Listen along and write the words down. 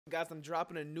Guys, I'm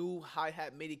dropping a new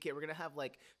hi-hat MIDI kit. We're gonna have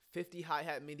like 50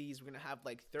 hi-hat MIDIs. We're gonna have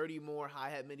like 30 more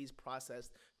hi-hat MIDIs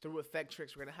processed through effect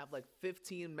tricks. We're gonna have like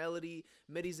 15 melody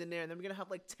MIDIs in there, and then we're gonna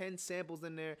have like 10 samples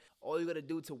in there. All you gotta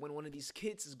do to win one of these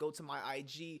kits is go to my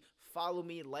IG, follow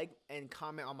me, like and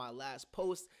comment on my last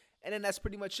post. And then that's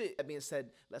pretty much it. That being said,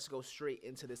 let's go straight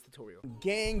into this tutorial.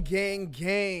 Gang, gang,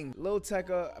 gang. Lil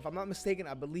Tecca, if I'm not mistaken,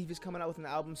 I believe he's coming out with an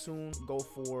album soon. Go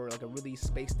for like a really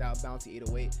spaced out bouncy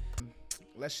 808.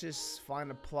 Let's just find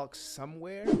a pluck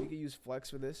somewhere. We can use flex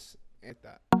for this and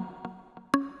that.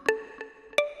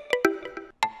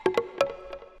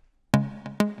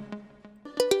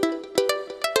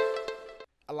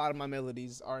 A lot of my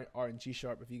melodies are in G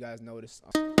sharp, if you guys notice.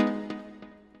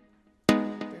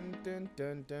 Dun,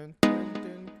 dun, dun, dun,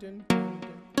 dun, dun, dun,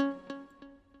 dun.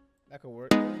 That could work.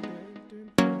 Dun,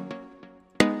 dun,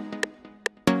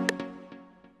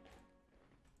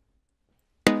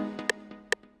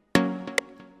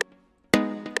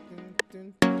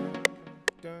 dun, dun, dun,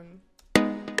 dun.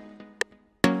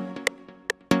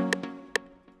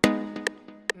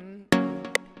 Dun,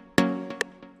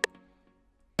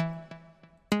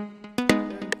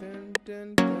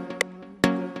 dun, dun.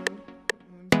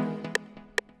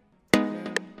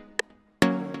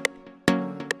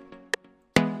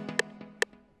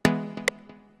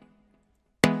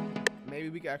 Maybe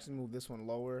we can actually move this one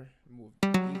lower. Move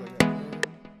like that.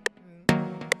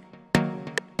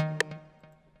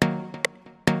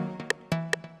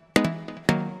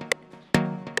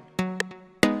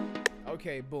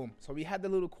 Okay, boom. So we had the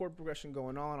little chord progression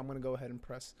going on. I'm gonna go ahead and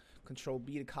press Control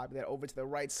B to copy that over to the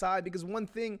right side, because one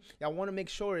thing y'all want to make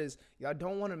sure is y'all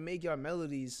don't want to make your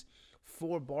melodies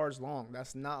 4 bars long.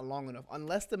 That's not long enough.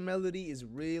 Unless the melody is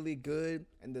really good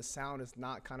and the sound is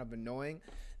not kind of annoying,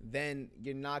 then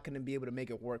you're not gonna be able to make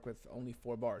it work with only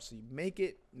 4 bars. So you make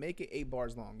it 8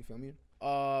 bars long. You feel me?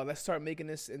 Let's start making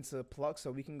this into pluck. So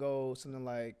we can go something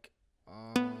like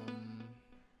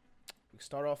we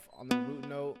start off on the root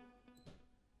note,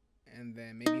 and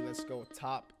then maybe let's go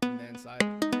top and then side.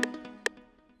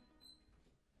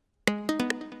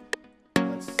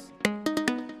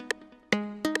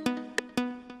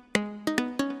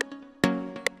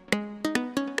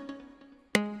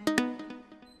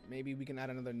 Maybe we can add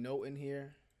another note in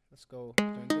here. Let's go.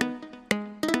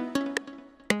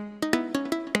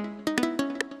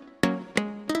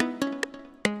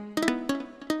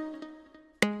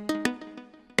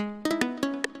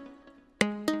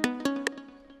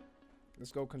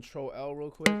 Let's go Control L real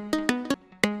quick.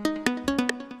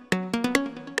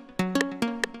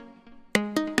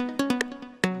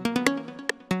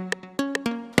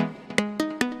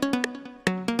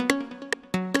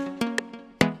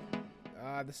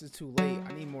 This is too late.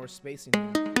 I need more spacing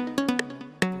here.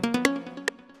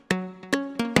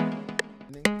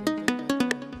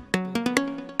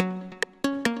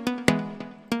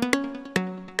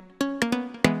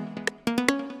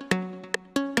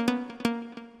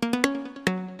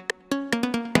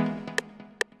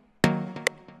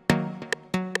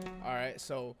 Alright,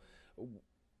 so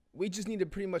we just need to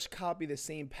pretty much copy the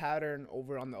same pattern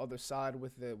over on the other side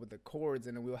with the chords,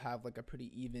 and then we'll have like a pretty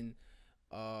even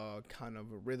kind of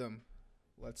a rhythm.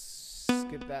 Let's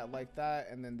skip that like that,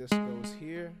 and then this goes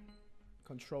here.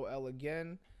 Control L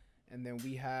again, and then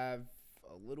we have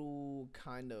a little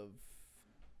kind of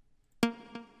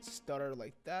stutter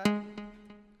like that.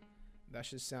 That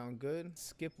should sound good.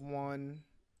 Skip one,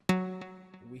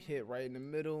 we hit right in the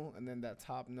middle, and then that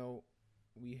top note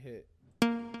we hit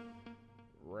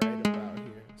right about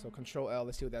here. So Control L,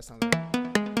 let's see what that sounds like.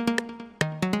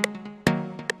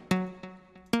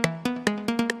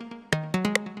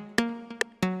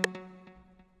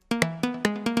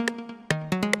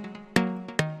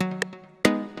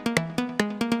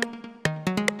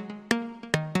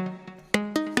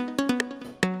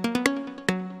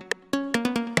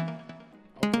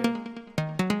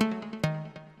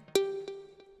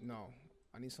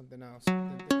 I need something else.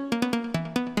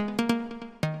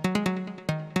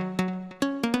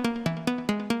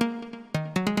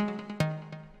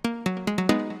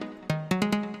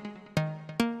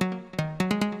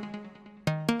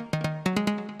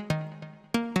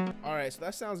 Alright, so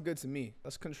that sounds good to me.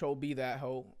 Let's Control B that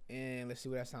hoe, and let's see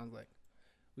what that sounds like.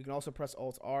 We can also press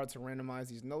Alt R to randomize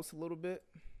these notes a little bit.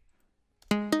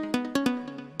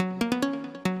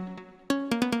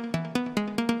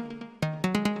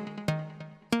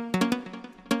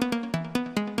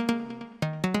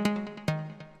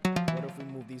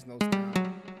 These notes down.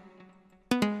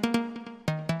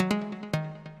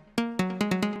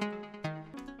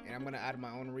 And I'm gonna add my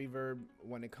own reverb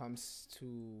when it comes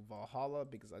to Valhalla,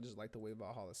 because I just like the way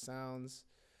Valhalla sounds.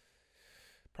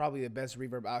 probably the best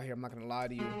reverb out here. I'm not gonna lie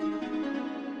to you.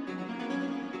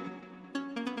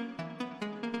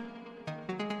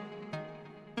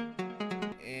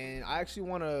 And I actually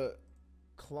want to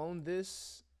clone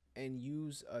this and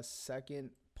use a second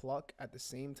pluck at the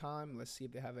same time. Let's see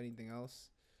if they have anything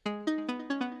else. I'm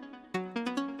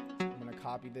gonna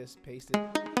copy this, paste it.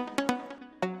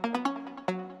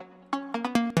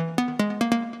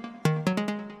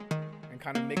 And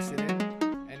kind of mix it in.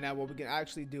 And now what we can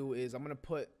actually do is I'm gonna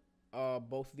put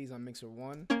both of these on mixer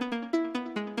 1.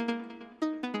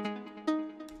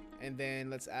 And then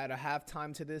let's add a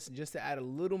halftime to this just to add a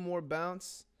little more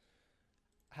bounce.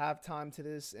 Halftime to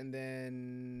this, and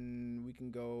then we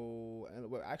can go.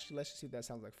 Well, actually, let's just see what that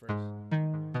sounds like first.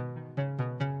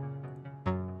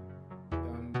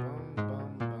 Bum, bum,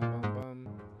 bum, bum, bum, bum.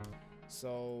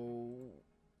 So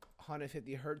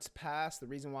 150 hertz pass. The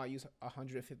reason why I use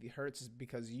 150 hertz is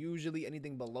because usually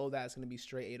anything below that is going to be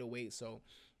straight 808. So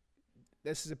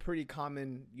this is a pretty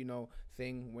common, you know,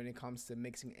 thing when it comes to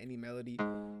mixing any melody.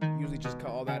 Usually just cut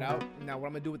all that out. Now what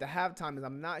I'm gonna do with the halftime is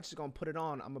I'm not just gonna put it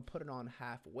on, I'm gonna put it on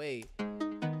halfway.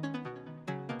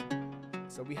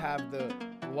 So we have the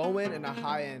low end and a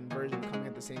high end version coming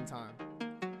at the same time.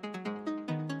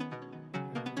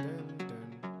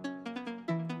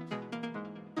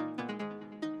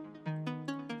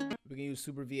 We can use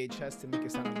Super VHS to make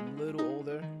it sound a little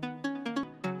older.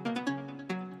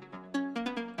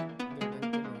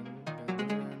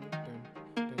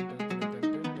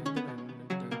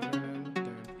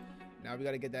 We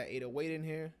got to get that 808 in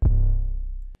here,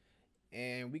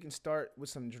 and we can start with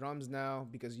some drums now,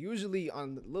 because usually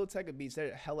on Lil Tecca beats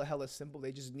they're hella simple.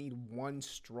 They just need one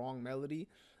strong melody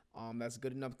that's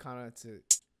good enough to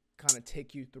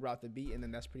take you throughout the beat, and then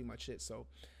that's pretty much it. So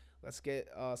let's get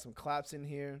some claps in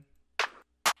here.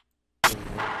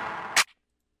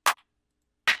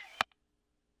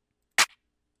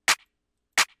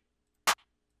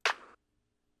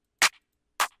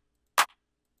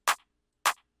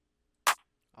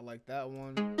 I like that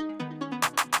one.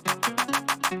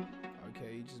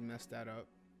 Okay, you just messed that up.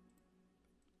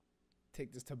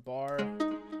 Take this to bar,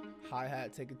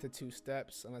 hi-hat, take it to 2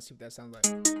 steps, and let's see what that sounds like.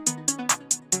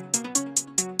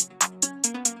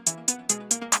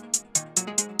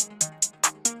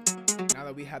 Now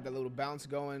that we have that little bounce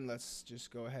going, let's just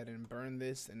go ahead and burn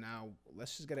this, and now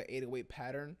let's just get an 808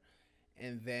 pattern,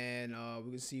 and then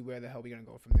we can see where the hell we're gonna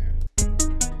go from there.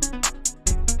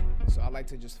 So I like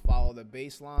to just follow the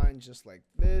bass line just like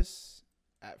this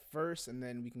at first, and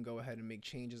then we can go ahead and make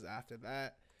changes after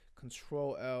that.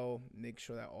 Control L, make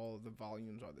sure that all of the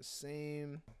volumes are the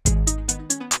same.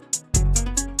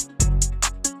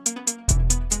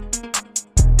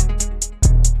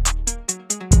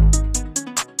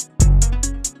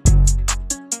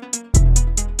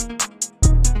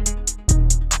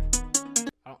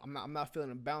 I'm not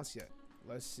feeling a bounce yet.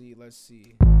 Let's see.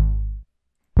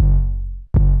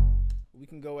 We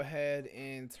can go ahead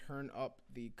and turn up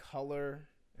the color.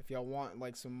 If y'all want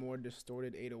like some more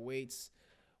distorted 808s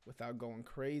without going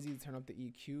crazy, turn up the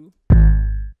EQ.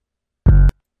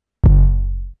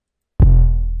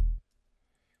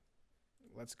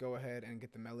 Let's go ahead and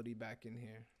get the melody back in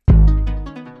here.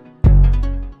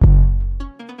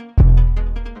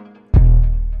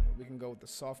 We can go with the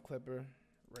soft clipper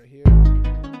right here.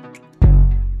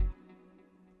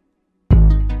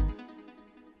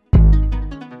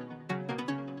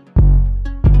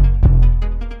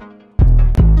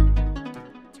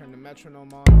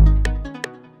 Metronome on.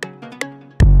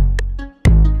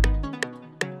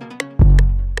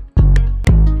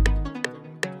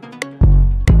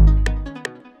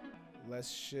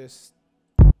 Let's just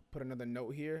put another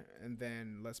note here, and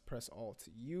then let's press Alt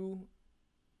U,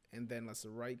 and then let's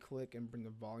right click and bring the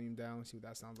volume down. See what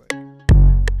that sounds like. You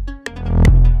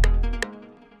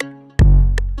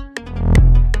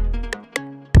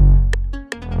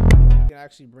can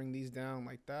actually bring these down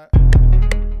like that.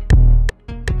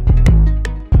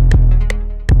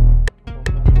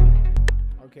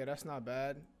 Okay, that's not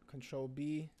bad. Control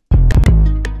B.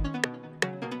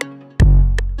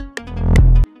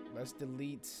 Let's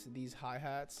delete these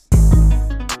hi-hats.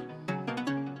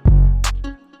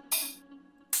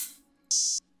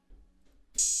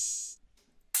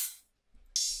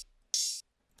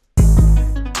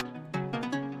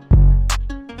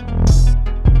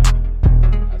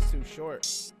 That's too short.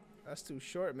 That's too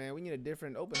short, man. We need a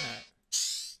different open hat.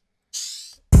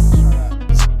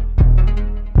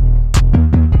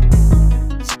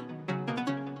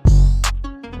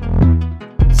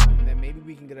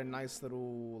 A nice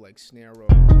little like snare roll.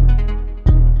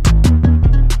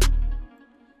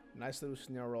 Nice little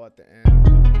snare roll at the end.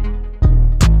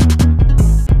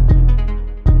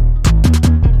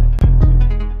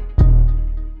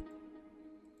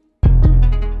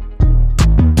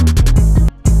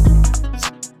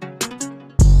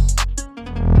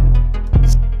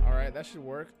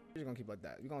 work. We're just gonna keep like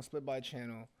that. We're gonna split by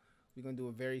channel. We're gonna do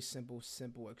a very simple,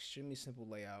 extremely simple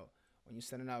layout. When you're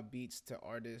sending out beats to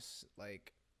artists,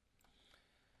 like,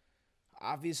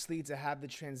 obviously to have the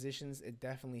transitions, it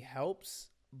definitely helps,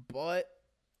 but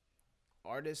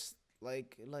artists,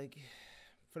 like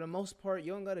for the most part,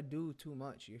 you don't gotta do too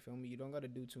much. You feel me? You don't gotta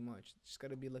do too much. It's just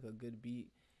gotta be like a good beat.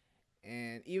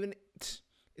 And even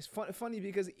it's funny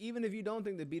because even if you don't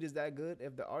think the beat is that good,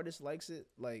 if the artist likes it,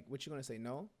 like, what you gonna say?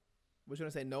 No? What you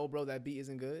gonna say? No, bro, that beat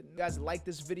isn't good. You guys like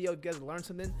this video? If you guys learned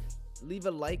something, leave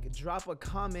a like, drop a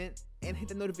comment, and hit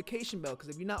the notification bell. Because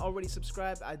if you're not already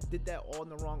subscribed, I did that all in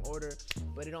the wrong order,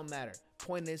 but it don't matter.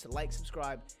 Point is, like,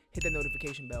 subscribe, hit the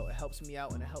notification bell. It helps me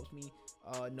out and it helps me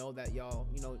know that y'all,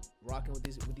 rocking with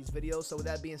these videos. So with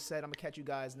that being said, I'm gonna catch you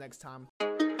guys next time.